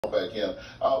Back in.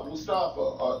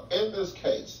 Mustafa, in this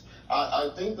case, I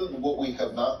think that what we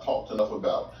have not talked enough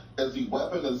about is the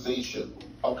weaponization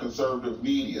of conservative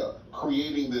media,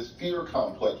 creating this fear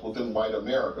complex within white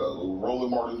America.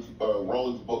 Roland's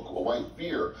book, White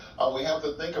Fear. We have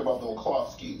to think about the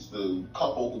McCloskeys, the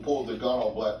couple who pulled the gun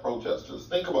on black protesters.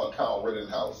 Think about Kyle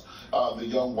Rittenhouse, the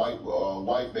young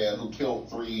white man who killed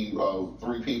three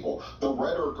people. The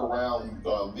rhetoric around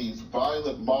these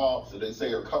violent mobs that they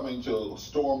say are coming to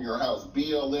storm your house,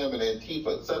 BLM and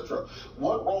Antifa, etc.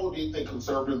 What role do you think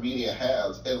conservative media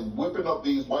has in whipping up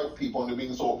these white people into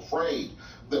being so afraid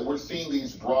that we're seeing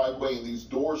these driveway and these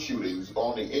door shootings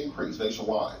on the increase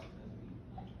nationwide?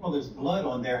 Well, there's blood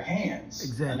on their hands.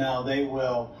 Exactly. And now they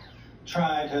will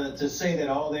try to say that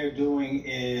all they're doing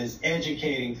is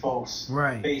educating folks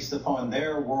based upon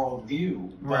their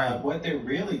worldview. But what they're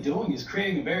really doing is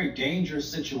creating a very dangerous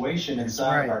situation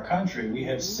inside of our country. We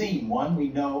have seen, we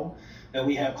know that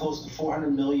we have close to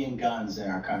 400 million guns in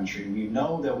our country. We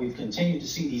know that we've continued to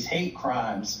see these hate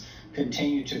crimes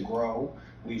continue to grow.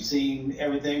 We've seen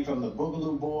everything from the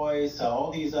Boogaloo Boys to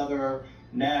all these other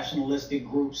nationalistic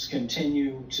groups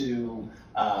continue to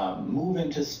move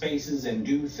into spaces and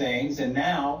do things. And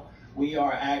now we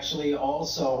are actually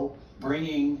also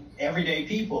bringing everyday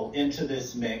people into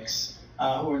this mix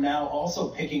who are now also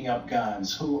picking up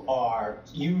guns, who are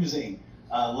using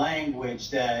language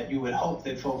that you would hope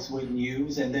that folks wouldn't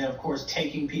use, and then, of course,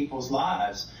 taking people's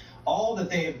lives. All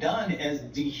that they have done is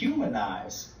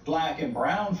dehumanize black and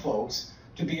brown folks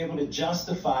to be able to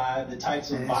justify the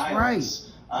types of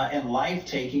violence and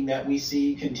life-taking that we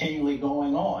see continually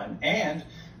going on. And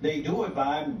they do it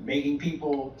by making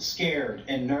people scared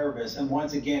and nervous and,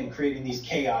 once again, creating these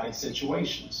chaotic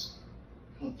situations.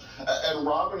 And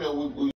Robin, we